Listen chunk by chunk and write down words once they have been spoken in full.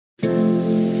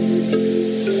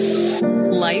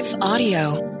Life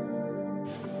Audio.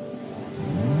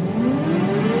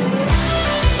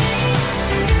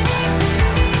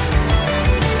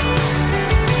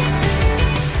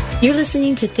 You're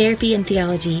listening to Therapy and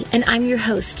Theology, and I'm your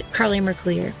host, Carly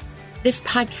Mercoulier. This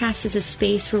podcast is a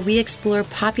space where we explore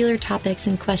popular topics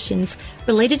and questions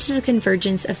related to the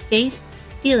convergence of faith,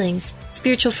 feelings,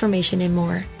 spiritual formation, and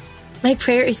more. My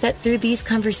prayer is that through these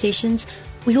conversations,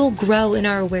 we will grow in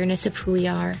our awareness of who we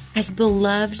are as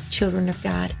beloved children of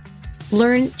God,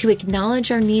 learn to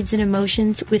acknowledge our needs and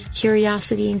emotions with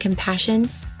curiosity and compassion,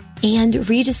 and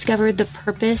rediscover the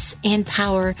purpose and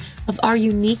power of our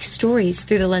unique stories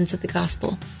through the lens of the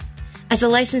gospel. As a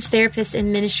licensed therapist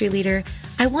and ministry leader,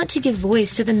 I want to give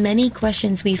voice to the many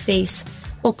questions we face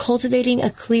while cultivating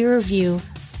a clearer view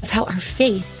of how our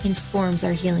faith informs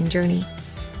our healing journey.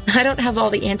 I don't have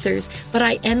all the answers, but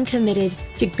I am committed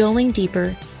to going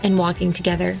deeper and walking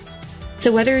together.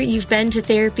 So whether you've been to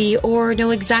therapy or know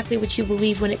exactly what you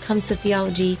believe when it comes to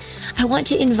theology, I want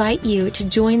to invite you to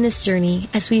join this journey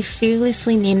as we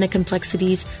fearlessly name the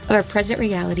complexities of our present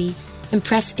reality and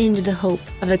press into the hope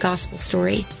of the gospel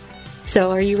story.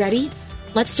 So are you ready?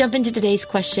 Let's jump into today's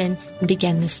question and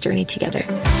begin this journey together.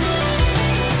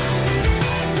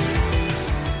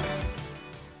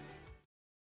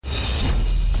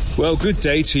 Well, good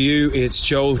day to you. It's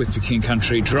Joel with The King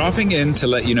Country, dropping in to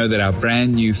let you know that our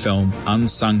brand new film,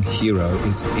 Unsung Hero,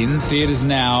 is in theaters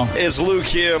now. It's Luke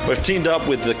here. We've teamed up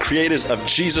with the creators of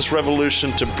Jesus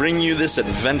Revolution to bring you this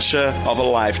adventure of a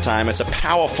lifetime. It's a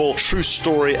powerful, true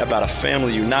story about a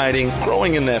family uniting,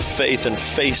 growing in their faith, and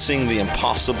facing the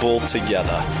impossible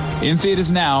together. In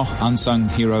theaters now,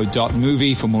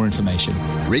 unsunghero.movie for more information.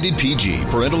 Rated PG.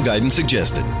 Parental guidance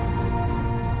suggested.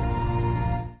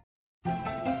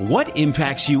 What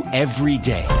impacts you every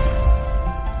day?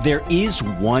 There is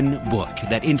one book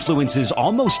that influences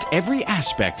almost every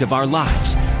aspect of our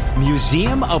lives.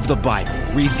 Museum of the Bible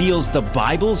reveals the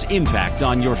Bible's impact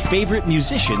on your favorite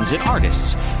musicians and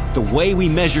artists, the way we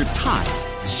measure time,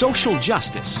 social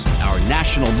justice, our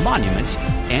national monuments,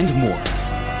 and more.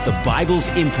 The Bible's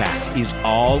impact is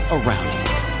all around you.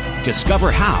 Discover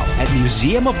how at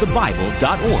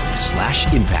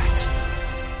museumofthebible.org/impact.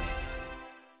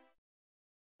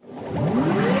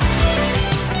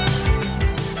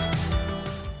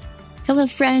 Hello,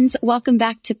 friends. Welcome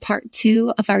back to part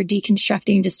 2 of our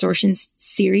Deconstructing Distortions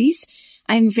series.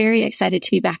 I'm very excited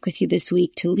to be back with you this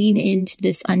week to lean into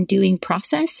this undoing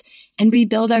process and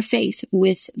rebuild our faith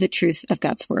with the truth of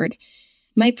God's Word.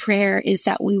 My prayer is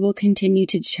that we will continue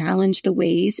to challenge the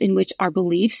ways in which our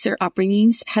beliefs or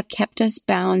upbringings have kept us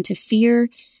bound to fear,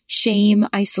 shame,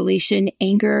 isolation,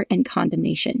 anger, and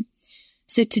condemnation.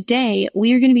 So today,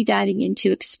 we are going to be diving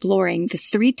into exploring the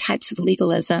 3 types of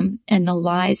legalism and the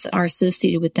lies that are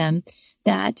associated with them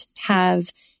that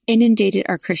have inundated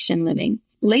our Christian living.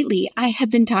 Lately, I have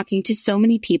been talking to so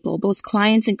many people, both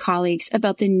clients and colleagues,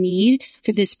 about the need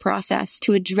for this process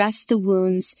to address the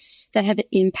wounds that have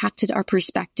impacted our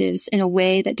perspectives in a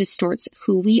way that distorts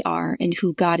who we are and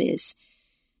who God is.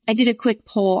 I did a quick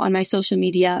poll on my social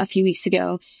media a few weeks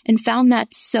ago and found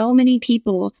that so many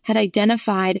people had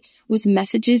identified with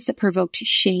messages that provoked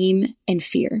shame and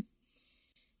fear.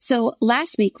 So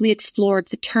last week we explored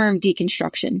the term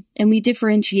deconstruction and we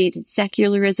differentiated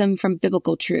secularism from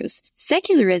biblical truth.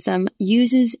 Secularism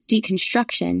uses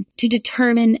deconstruction to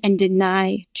determine and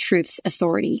deny truth's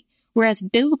authority, whereas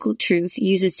biblical truth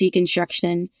uses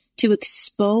deconstruction to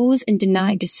expose and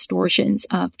deny distortions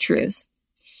of truth.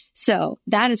 So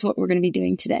that is what we're going to be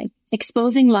doing today,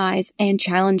 exposing lies and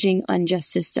challenging unjust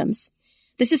systems.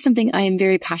 This is something I am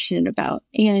very passionate about.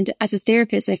 And as a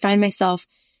therapist, I find myself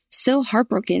so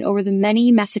heartbroken over the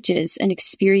many messages and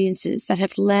experiences that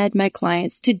have led my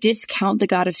clients to discount the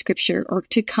God of Scripture or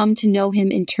to come to know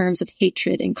him in terms of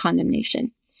hatred and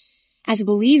condemnation. As a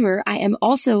believer, I am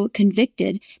also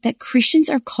convicted that Christians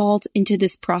are called into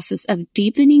this process of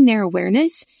deepening their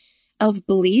awareness of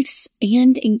beliefs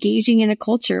and engaging in a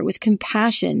culture with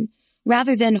compassion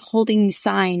rather than holding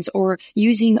signs or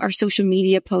using our social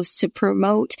media posts to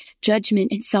promote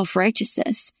judgment and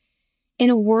self-righteousness. In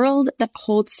a world that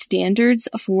holds standards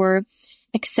for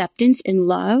acceptance and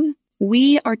love,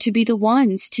 we are to be the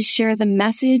ones to share the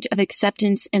message of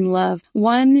acceptance and love,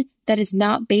 one that is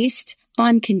not based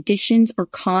on conditions or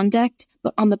conduct,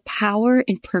 but on the power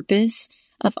and purpose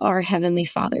of our Heavenly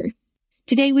Father.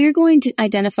 Today, we are going to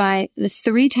identify the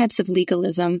 3 types of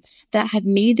legalism that have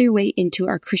made their way into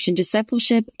our Christian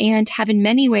discipleship and have in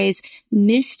many ways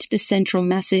missed the central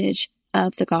message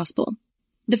of the gospel.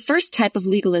 The first type of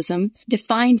legalism,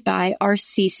 defined by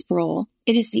R.C. Sproul,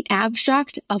 it is the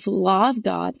abstract of law of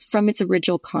God from its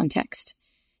original context.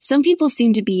 Some people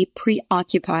seem to be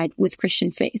preoccupied with Christian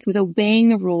faith, with obeying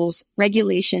the rules,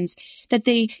 regulations, that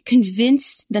they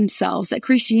convince themselves that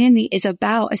Christianity is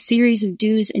about a series of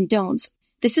do's and don'ts.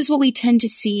 This is what we tend to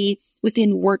see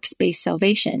within works-based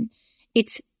salvation.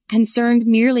 It's concerned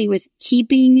merely with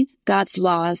keeping God's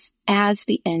laws as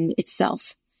the end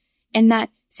itself. And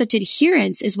that such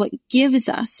adherence is what gives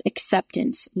us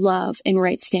acceptance, love, and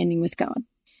right standing with God.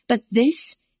 But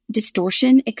this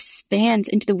distortion expands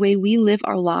into the way we live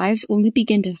our lives when we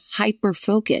begin to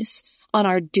hyper-focus on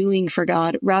our doing for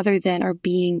God rather than our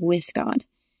being with God.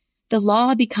 The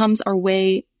law becomes our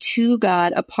way to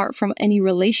God apart from any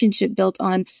relationship built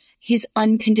on his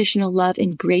unconditional love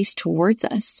and grace towards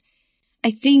us.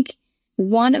 I think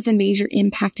one of the major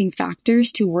impacting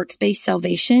factors to works-based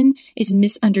salvation is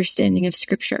misunderstanding of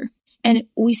Scripture. And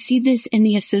we see this in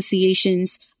the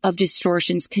associations of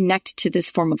distortions connected to this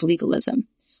form of legalism.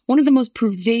 One of the most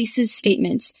pervasive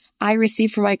statements I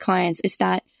receive from my clients is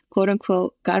that, quote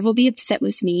unquote, God will be upset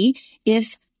with me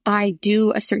if I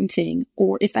do a certain thing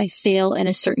or if I fail in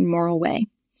a certain moral way.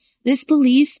 This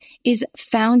belief is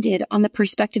founded on the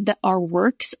perspective that our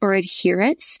works or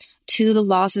adherence to the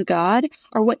laws of God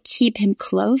are what keep him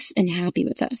close and happy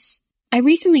with us. I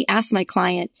recently asked my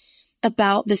client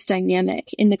about this dynamic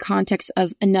in the context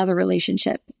of another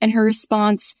relationship, and her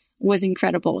response was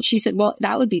incredible. She said, well,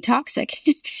 that would be toxic.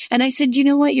 And I said, you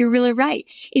know what? You're really right.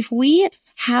 If we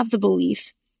have the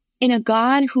belief in a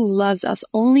God who loves us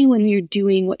only when we're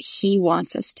doing what he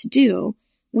wants us to do,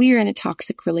 we are in a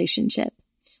toxic relationship,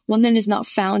 one that is not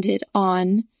founded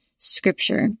on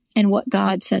Scripture and what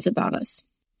God says about us.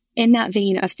 In that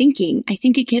vein of thinking, I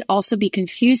think it can also be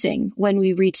confusing when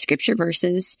we read Scripture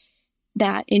verses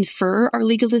that infer our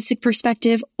legalistic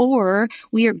perspective, or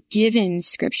we are given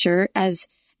Scripture as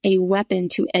a weapon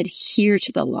to adhere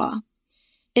to the law.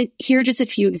 Here are just a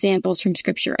few examples from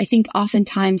Scripture. I think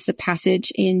oftentimes the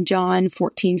passage in John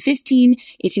 14:15,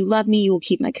 if you love me, you will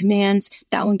keep my commands.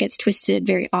 That one gets twisted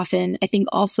very often. I think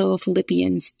also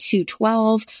Philippians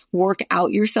 2:12, work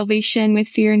out your salvation with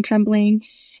fear and trembling,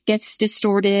 gets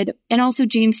distorted. And also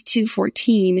James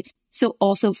 2:14, so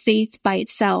also faith by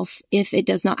itself, if it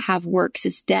does not have works,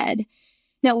 is dead.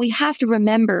 Now we have to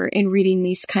remember in reading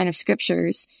these kind of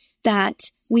scriptures that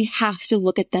we have to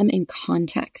look at them in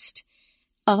context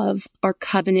of our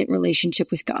covenant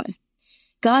relationship with God.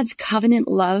 God's covenant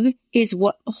love is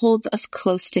what holds us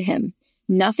close to him,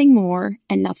 nothing more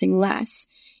and nothing less.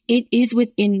 It is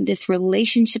within this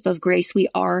relationship of grace we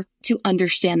are to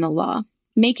understand the law.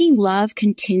 Making love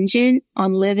contingent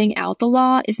on living out the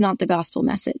law is not the gospel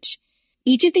message.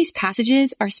 Each of these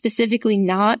passages are specifically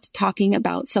not talking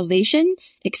about salvation,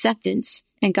 acceptance,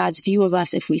 and God's view of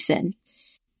us if we sin.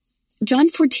 John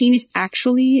 14 is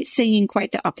actually saying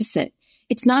quite the opposite.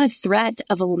 It's not a threat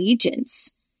of allegiance,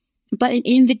 but an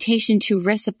invitation to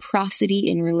reciprocity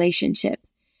in relationship.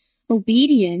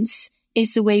 Obedience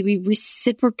is the way we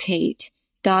reciprocate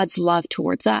God's love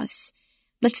towards us.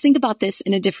 Let's think about this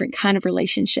in a different kind of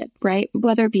relationship, right?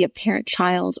 Whether it be a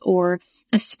parent-child or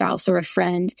a spouse or a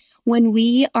friend. When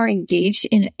we are engaged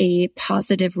in a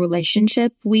positive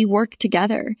relationship, we work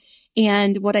together.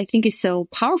 And what I think is so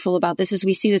powerful about this is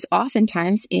we see this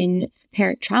oftentimes in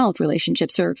parent-child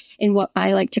relationships, or in what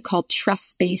I like to call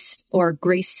trust-based or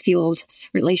grace-fueled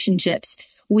relationships.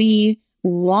 We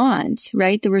want,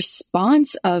 right, the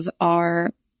response of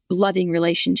our loving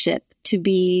relationship to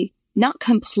be not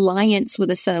compliance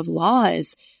with a set of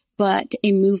laws, but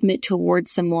a movement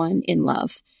towards someone in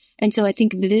love. And so I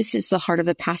think this is the heart of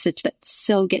the passage that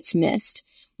so gets missed,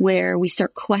 where we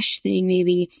start questioning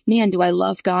maybe, man, do I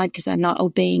love God because I'm not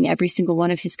obeying every single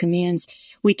one of his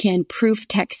commands? We can proof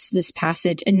text this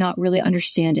passage and not really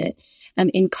understand it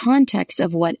in context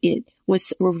of what it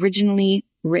was originally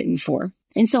written for.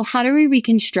 And so how do we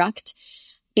reconstruct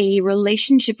a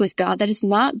relationship with God that is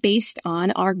not based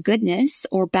on our goodness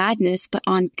or badness, but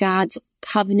on God's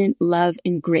covenant love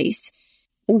and grace?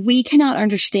 We cannot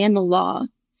understand the law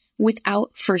without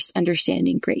first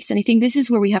understanding grace. And I think this is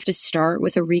where we have to start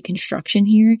with a reconstruction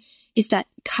here, is that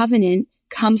covenant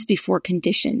comes before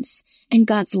conditions. And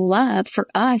God's love for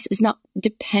us is not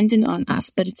dependent on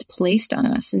us, but it's placed on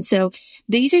us. And so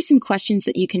these are some questions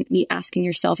that you can be asking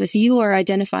yourself. If you are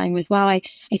identifying with, wow, I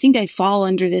think I fall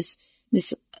under this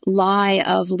lie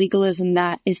of legalism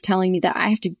that is telling me that I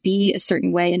have to be a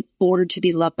certain way in order to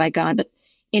be loved by God. But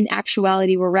in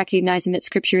actuality, we're recognizing that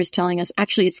Scripture is telling us,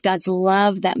 actually, it's God's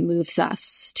love that moves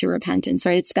us to repentance,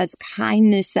 right? It's God's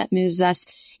kindness that moves us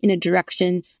in a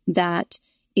direction that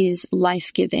is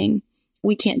life-giving.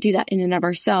 We can't do that in and of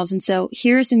ourselves. And so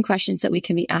here are some questions that we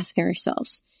can be asking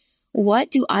ourselves.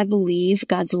 What do I believe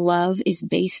God's love is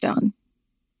based on?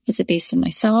 Is it based on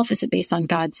myself? Is it based on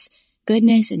God's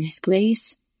goodness and his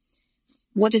grace?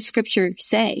 What does scripture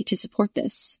say to support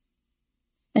this?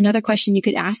 Another question you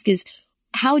could ask is,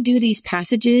 how do these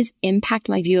passages impact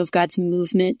my view of God's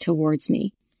movement towards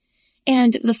me?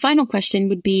 And the final question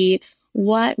would be,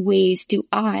 what ways do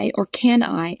I or can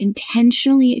I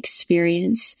intentionally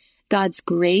experience God's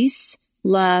grace,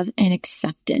 love, and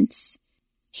acceptance?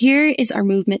 Here is our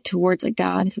movement towards a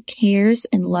God who cares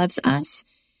and loves us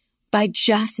by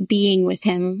just being with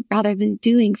him rather than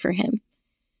doing for him.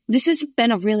 This has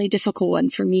been a really difficult one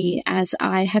for me, as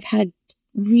I have had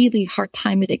really hard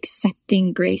time with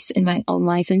accepting grace in my own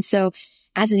life. And so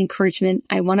as an encouragement,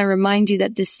 I want to remind you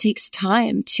that this takes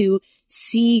time to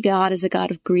see God as a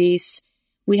God of grace.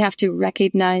 We have to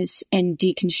recognize and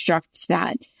deconstruct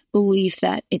that belief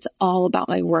that it's all about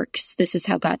my works. This is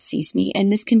how God sees me.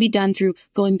 And this can be done through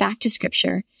going back to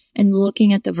scripture and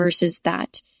looking at the verses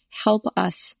that help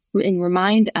us and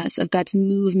remind us of God's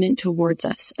movement towards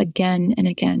us again and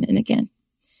again and again.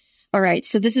 All right,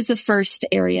 so this is the first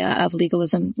area of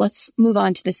legalism. Let's move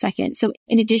on to the second. So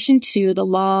in addition to the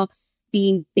law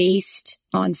being based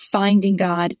on finding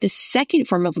God, the second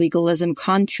form of legalism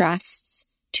contrasts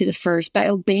to the first by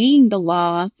obeying the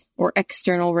law or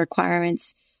external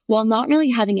requirements while not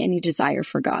really having any desire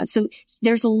for God. So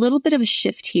there's a little bit of a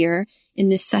shift here in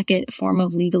this second form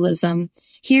of legalism.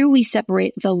 Here we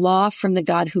separate the law from the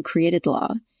God who created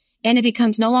law, and it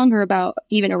becomes no longer about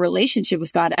even a relationship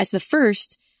with God. As the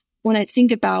first, when I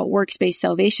think about works-based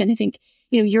salvation, I think,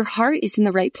 your heart is in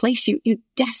the right place. You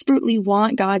desperately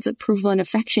want God's approval and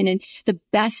affection. And the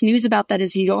best news about that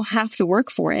is you don't have to work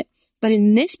for it. But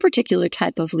in this particular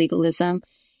type of legalism,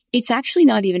 it's actually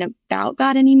not even about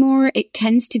God anymore. It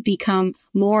tends to become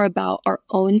more about our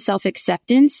own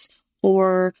self-acceptance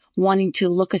or wanting to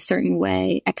look a certain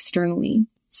way externally.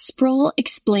 Sproul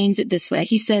explains it this way.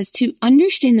 He says, to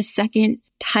understand the second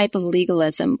type of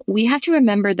legalism, we have to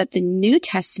remember that the New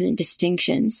Testament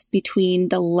distinctions between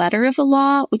the letter of the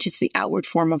law, which is the outward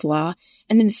form of law,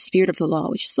 and then the spirit of the law,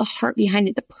 which is the heart behind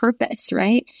it, the purpose,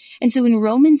 right? And so in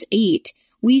Romans 8,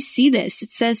 we see this.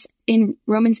 It says in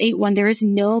Romans 8:1, there is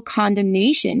no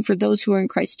condemnation for those who are in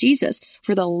Christ Jesus,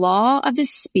 for the law of the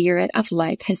Spirit of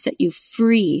life has set you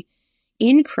free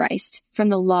in Christ from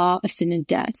the law of sin and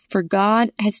death. For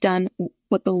God has done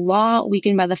what the law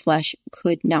weakened by the flesh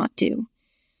could not do.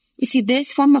 You see,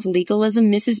 this form of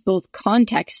legalism misses both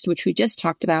context, which we just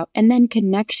talked about, and then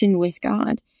connection with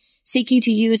God, seeking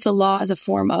to use the law as a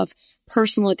form of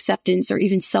personal acceptance or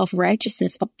even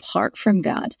self-righteousness apart from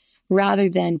God, rather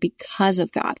than because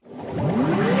of God.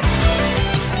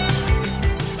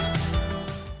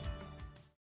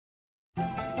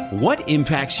 What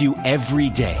impacts you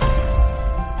every day?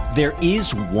 There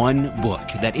is one book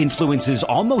that influences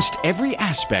almost every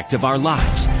aspect of our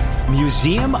lives.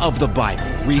 Museum of the Bible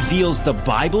reveals the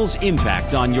Bible's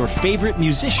impact on your favorite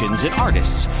musicians and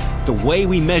artists, the way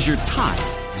we measure time,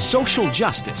 social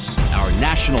justice, our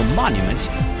national monuments,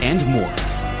 and more.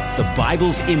 The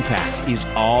Bible's impact is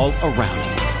all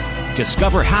around you.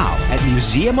 Discover how at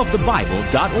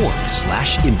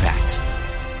museumofthebible.org/impact.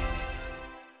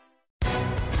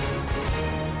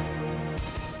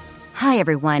 Hi,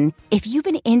 everyone. If you've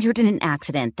been injured in an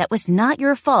accident that was not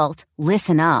your fault,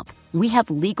 listen up. We have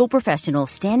legal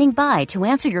professionals standing by to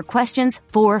answer your questions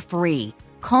for free.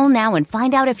 Call now and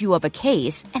find out if you have a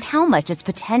case and how much it's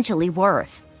potentially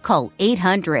worth. Call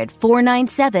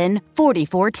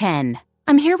 800-497-4410.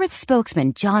 I'm here with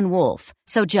spokesman John Wolf.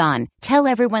 So, John, tell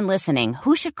everyone listening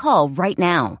who should call right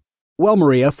now. Well,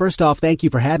 Maria, first off, thank you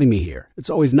for having me here. It's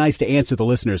always nice to answer the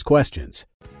listeners' questions.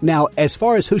 Now, as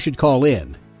far as who should call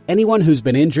in, anyone who's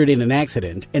been injured in an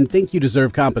accident and think you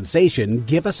deserve compensation,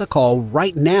 give us a call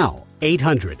right now.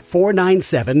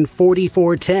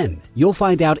 800-497-4410. You'll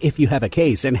find out if you have a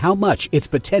case and how much it's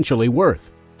potentially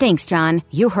worth. Thanks, John.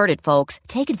 You heard it, folks.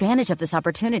 Take advantage of this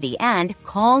opportunity and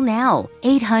call now.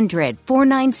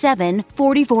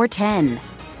 800-497-4410.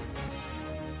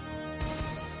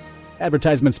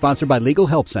 Advertisement sponsored by Legal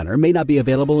Help Center. May not be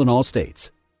available in all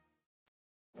states.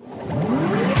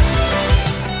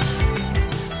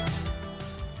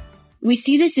 We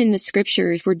see this in the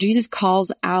scriptures where Jesus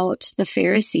calls out the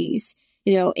Pharisees.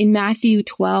 In Matthew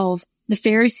 12, the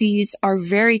Pharisees are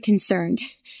very concerned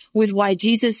with why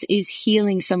Jesus is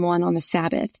healing someone on the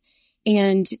Sabbath.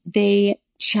 And they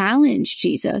challenge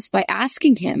Jesus by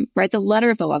asking him, the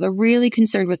letter of the law. They're really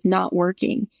concerned with not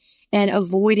working and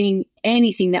avoiding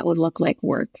anything that would look like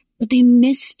work. But they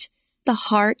missed the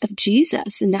heart of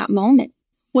Jesus in that moment.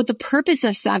 what the purpose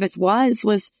of Sabbath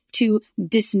was to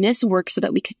dismiss work so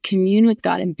that we could commune with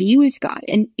God and be with God.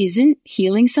 And isn't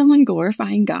healing someone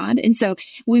glorifying God? And so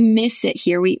we miss it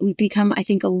here. We become, I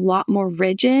think, a lot more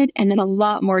rigid and then a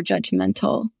lot more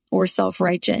judgmental or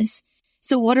self-righteous.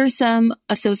 So what are some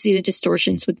associated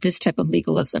distortions with this type of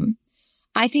legalism?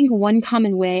 I think one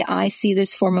common way I see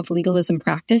this form of legalism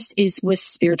practiced is with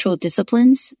spiritual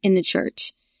disciplines in the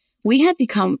church. We have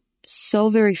become so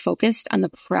very focused on the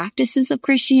practices of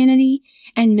Christianity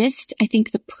and missed, I think,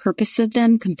 the purpose of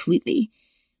them completely,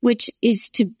 which is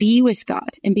to be with God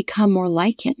and become more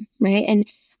like him, right? And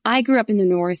I grew up in the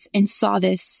North and saw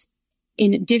this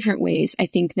in different ways, I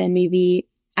think, than maybe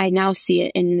I now see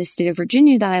it in the state of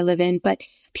Virginia that I live in. But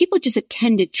people just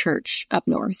attended church up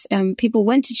north. People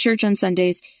went to church on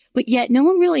Sundays, but yet no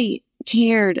one really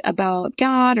cared about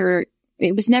God, or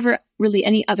it was never really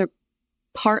any other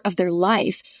part of their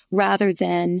life rather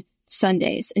than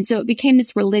Sundays. And so it became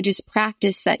this religious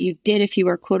practice that you did if you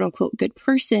were a quote unquote good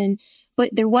person, but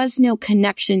there was no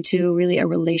connection to really a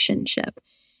relationship.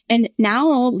 And now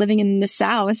living in the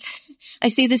South, I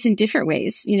see this in different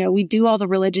ways. You know, we do all the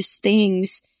religious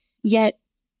things, yet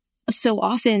so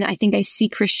often I think I see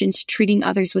Christians treating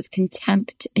others with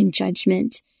contempt and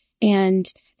judgment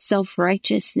and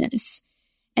self-righteousness.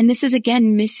 And this is,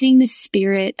 again, missing the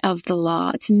spirit of the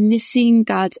law. It's missing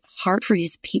God's heart for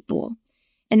his people.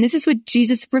 And this is what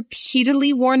Jesus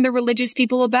repeatedly warned the religious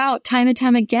people about time and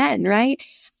time again, right?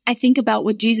 I think about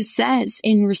what Jesus says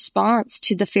in response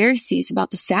to the Pharisees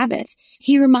about the Sabbath.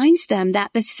 He reminds them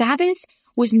that the Sabbath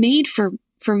was made for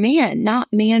man, not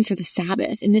man for the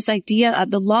Sabbath. And this idea of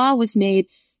the law was made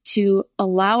to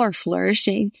allow our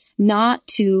flourishing, not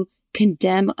to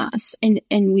condemn us. And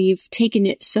we've taken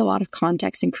it so out of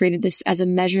context and created this as a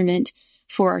measurement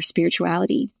for our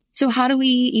spirituality. So how do we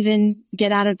even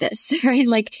get out of this, right?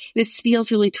 Like, this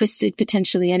feels really twisted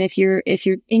potentially. And if you're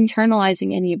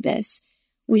internalizing any of this,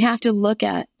 we have to look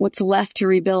at what's left to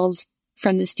rebuild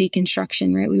from this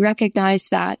deconstruction, right? We recognize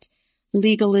that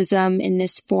legalism in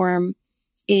this form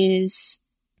is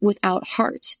without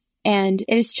heart. And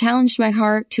it has challenged my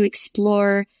heart to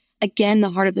explore, again,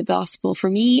 the heart of the gospel for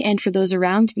me and for those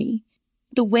around me.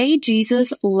 The way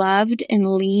Jesus loved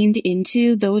and leaned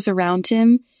into those around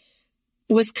him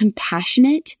was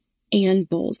compassionate and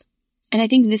bold. And I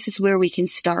think this is where we can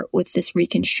start with this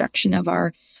reconstruction of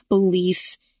our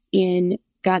belief in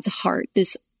God's heart,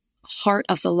 this heart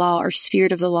of the law or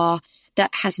spirit of the law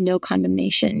that has no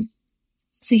condemnation.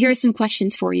 So here are some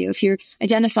questions for you. If you're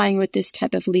identifying with this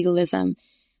type of legalism,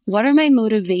 what are my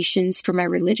motivations for my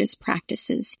religious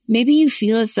practices? Maybe you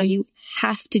feel as though you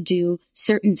have to do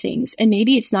certain things, and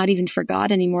maybe it's not even for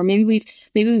God anymore. Maybe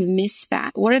we've missed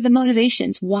that. What are the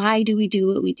motivations? Why do we do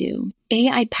what we do?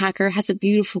 A.I. Packer has a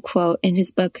beautiful quote in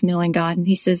his book, Knowing God, and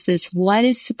he says this: what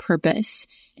is the purpose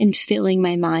in filling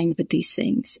my mind with these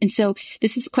things? And so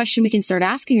this is a question we can start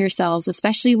asking ourselves,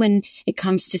 especially when it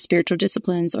comes to spiritual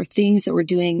disciplines or things that we're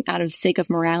doing out of sake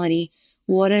of morality.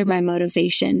 What are my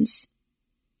motivations?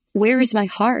 Where is my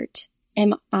heart?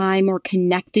 Am I more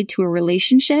connected to a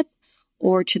relationship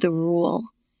or to the rule?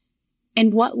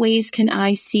 And what ways can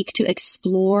I seek to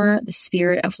explore the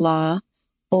spirit of law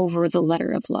over the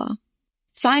letter of law?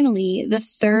 Finally, the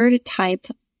third type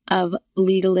of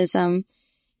legalism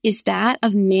is that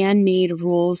of man-made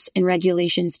rules and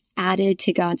regulations added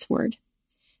to God's word.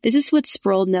 This is what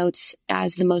Sproul notes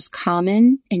as the most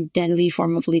common and deadly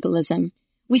form of legalism.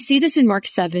 We see this in Mark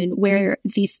 7, where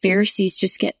the Pharisees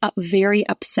just get very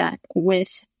upset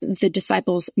with the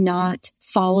disciples not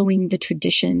following the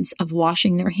traditions of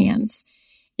washing their hands.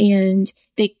 And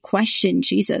they question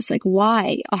Jesus, like,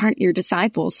 why aren't your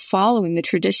disciples following the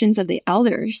traditions of the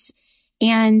elders?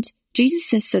 And Jesus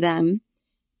says to them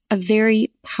a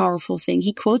very powerful thing.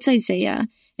 He quotes Isaiah,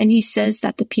 and he says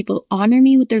that the people honor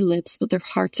me with their lips, but their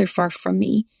hearts are far from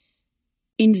me.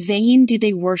 In vain do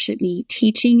they worship me,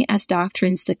 teaching as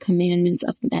doctrines the commandments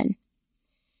of men.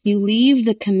 You leave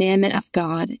the commandment of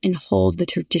God and hold the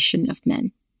tradition of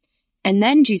men. And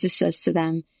then Jesus says to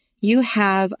them, you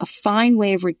have a fine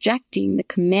way of rejecting the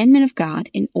commandment of God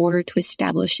in order to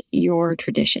establish your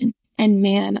tradition. And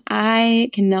man, I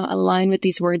cannot align with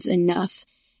these words enough,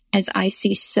 as I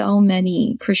see so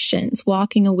many Christians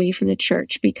walking away from the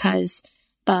church because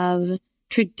of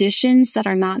traditions that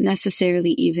are not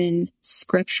necessarily even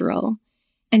scriptural.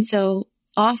 And so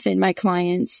often my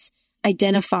clients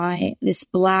identify this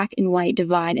black and white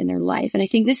divide in their life. And I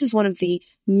think this is one of the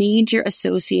major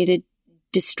associated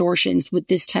distortions with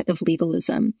this type of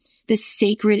legalism, this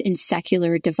sacred and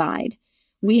secular divide.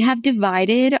 We have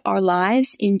divided our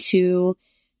lives into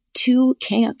two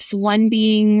camps, one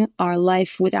being our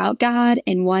life without God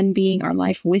and one being our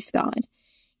life with God.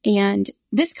 And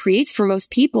this creates for most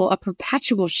people a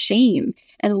perpetual shame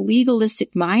and a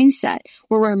legalistic mindset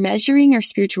where we're measuring our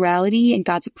spirituality and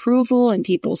God's approval and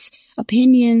people's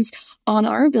opinions on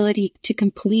our ability to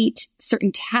complete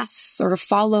certain tasks or to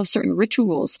follow certain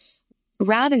rituals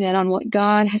rather than on what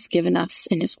God has given us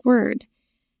in His Word.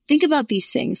 Think about these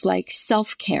things like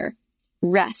self-care,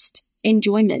 rest,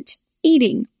 enjoyment,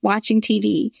 eating, watching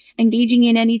TV, engaging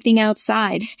in anything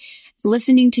outside,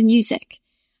 listening to music.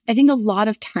 I think a lot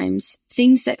of times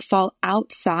things that fall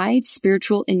outside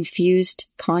spiritual infused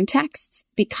contexts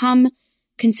become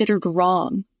considered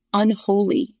wrong,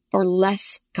 unholy, or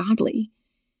less godly.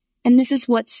 And this is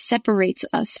what separates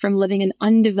us from living an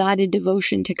undivided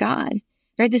devotion to God,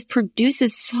 right? This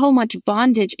produces so much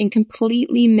bondage and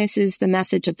completely misses the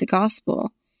message of the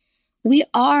gospel. We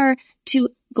are to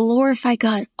glorify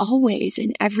God always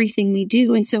in everything we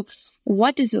do. And so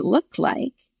what does it look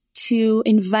like to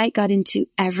invite God into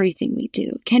everything we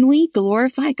do? Can we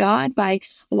glorify God by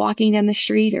walking down the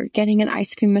street or getting an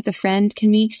ice cream with a friend?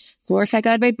 Can we glorify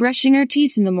God by brushing our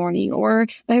teeth in the morning or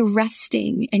by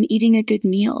resting and eating a good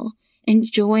meal,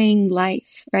 enjoying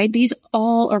life, right? These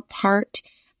all are part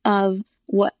of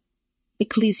what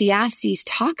Ecclesiastes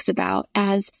talks about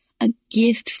as a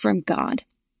gift from God.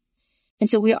 And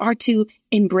so we are to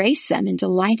embrace them and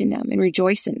delight in them and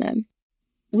rejoice in them.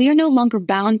 We are no longer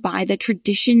bound by the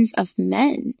traditions of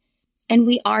men, and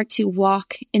we are to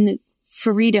walk in the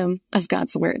freedom of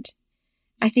God's word.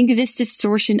 I think this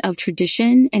distortion of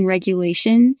tradition and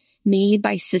regulation made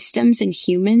by systems and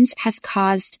humans has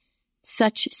caused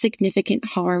such significant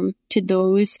harm to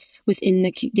those within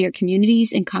their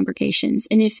communities and congregations.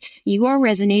 And if you are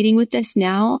resonating with this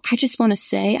now, I just want to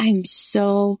say I'm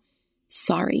so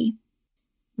sorry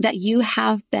that you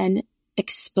have been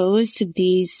exposed to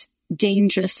these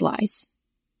dangerous lies,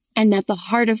 and that the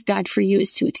heart of God for you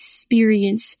is to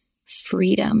experience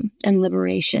freedom and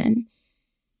liberation.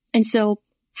 And so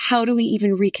how do we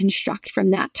even reconstruct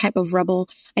from that type of rubble?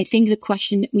 I think the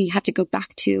question we have to go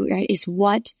back to, right, is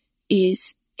what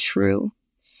is true?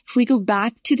 If we go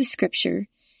back to the scripture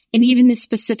and even this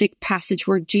specific passage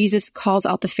where Jesus calls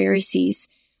out the Pharisees,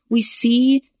 we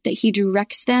see that he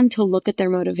directs them to look at their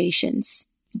motivations.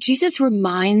 Jesus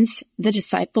reminds the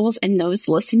disciples and those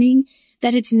listening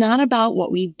that it's not about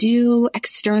what we do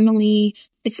externally.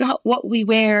 It's not what we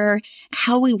wear,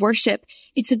 how we worship.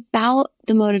 It's about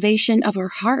the motivation of our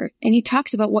heart. And he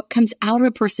talks about what comes out of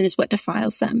a person is what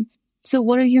defiles them. So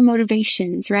what are your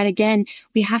motivations, right? Again,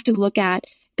 we have to look at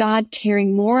God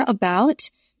caring more about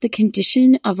the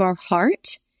condition of our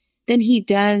heart than he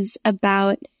does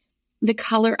about the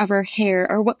color of our hair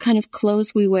or what kind of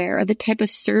clothes we wear or the type of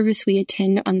service we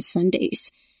attend on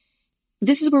Sundays.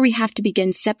 This is where we have to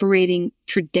begin separating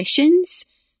traditions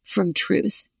from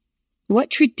truth. What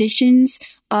traditions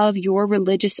of your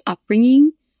religious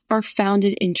upbringing are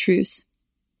founded in truth?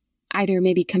 Either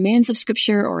maybe commands of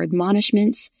scripture or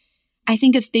admonishments. I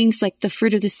think of things like the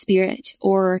fruit of the Spirit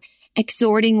or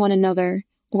exhorting one another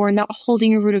or not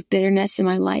holding a root of bitterness in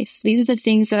my life. These are the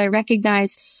things that I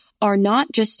recognize are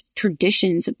not just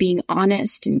traditions of being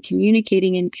honest and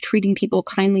communicating and treating people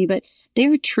kindly, but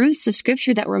they're truths of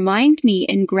scripture that remind me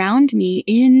and ground me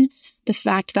in the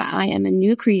fact that I am a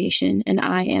new creation and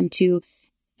I am to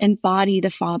embody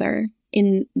the Father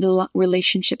in the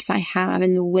relationships I have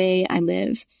and the way I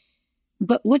live.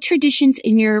 But what traditions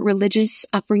in your religious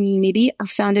upbringing maybe are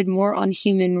founded more on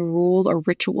human rule or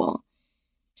ritual?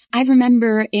 I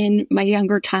remember in my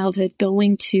younger childhood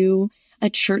going to a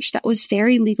church that was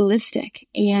very legalistic,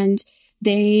 and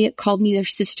they called me their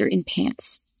sister in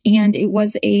pants. And it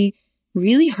was a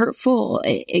really hurtful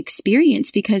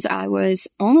experience because I was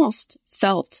almost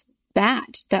felt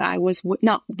bad that I was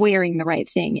not wearing the right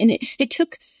thing. And it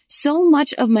took so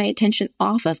much of my attention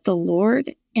off of the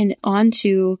Lord and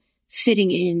onto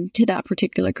fitting into that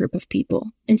particular group of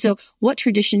people. And so what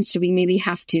traditions do we maybe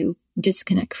have to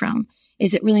disconnect from?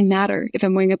 Does it really matter if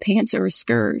I'm wearing a pants or a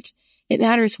skirt? It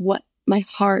matters what my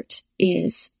heart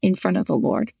is in front of the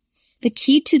Lord. The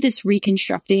key to this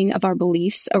reconstructing of our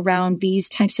beliefs around these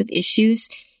types of issues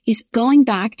is going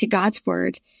back to God's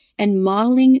word and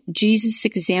modeling Jesus'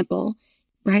 example,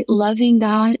 right? Loving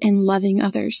God and loving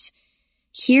others.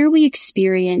 Here we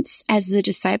experience, as the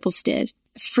disciples did,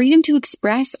 freedom to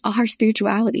express our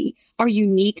spirituality, our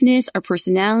uniqueness, our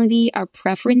personality, our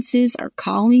preferences, our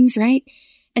callings, right?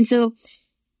 And so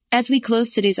as we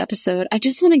close today's episode, I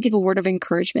just want to give a word of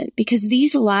encouragement because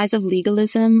these lies of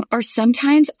legalism are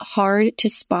sometimes hard to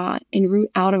spot and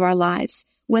root out of our lives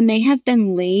when they have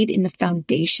been laid in the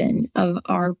foundation of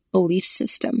our belief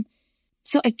system.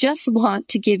 So I just want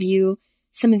to give you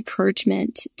some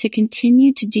encouragement to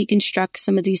continue to deconstruct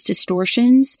some of these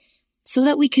distortions so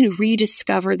that we can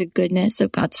rediscover the goodness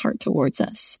of God's heart towards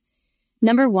us.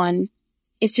 Number one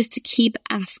is just to keep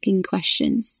asking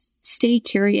questions. Stay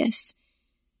curious.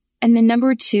 And then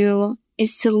number two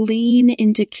is to lean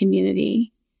into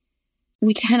community.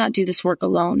 We cannot do this work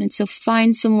alone. And so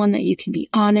find someone that you can be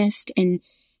honest and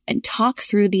talk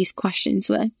through these questions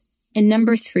with. And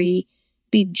number three,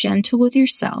 be gentle with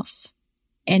yourself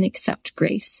and accept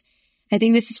grace. I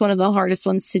think this is one of the hardest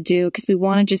ones to do because we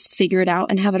want to just figure it out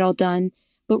and have it all done.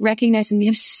 But recognizing we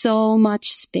have so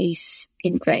much space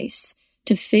in grace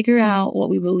to figure out what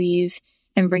we believe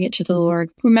and bring it to the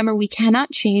Lord. Remember, we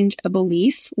cannot change a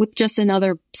belief with just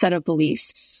another set of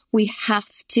beliefs. We have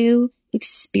to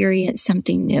experience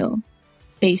something new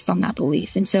based on that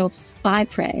belief. And so I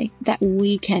pray that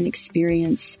we can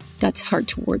experience God's heart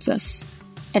towards us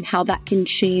and how that can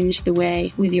change the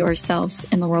way we view ourselves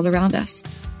and the world around us.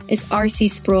 As R.C.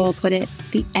 Sproul put it,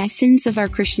 the essence of our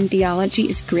Christian theology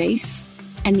is grace,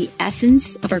 and the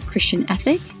essence of our Christian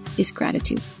ethic is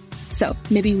gratitude. So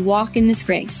maybe walk in this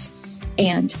grace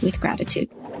and with gratitude.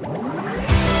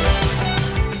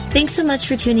 Thanks so much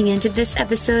for tuning in to this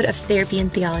episode of Therapy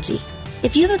and Theology.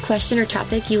 If you have a question or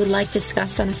topic you would like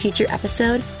discussed on a future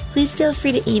episode, please feel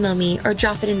free to email me or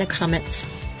drop it in the comments.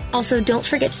 Also, don't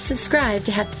forget to subscribe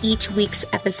to have each week's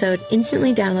episode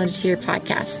instantly downloaded to your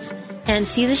podcasts, and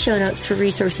see the show notes for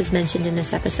resources mentioned in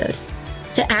this episode.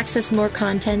 To access more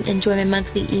content and join my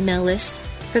monthly email list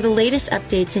for the latest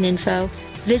updates and info,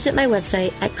 visit my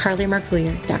website at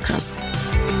carlymarcluyer.com.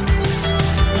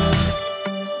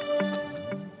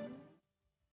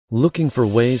 Looking for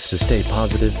ways to stay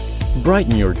positive?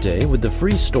 Brighten your day with the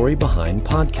Free Story Behind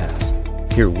podcast.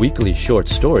 Hear weekly short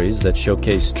stories that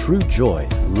showcase true joy,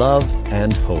 love,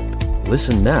 and hope.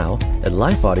 Listen now at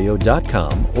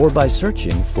lifeaudio.com or by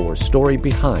searching for Story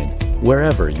Behind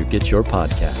wherever you get your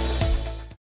podcasts.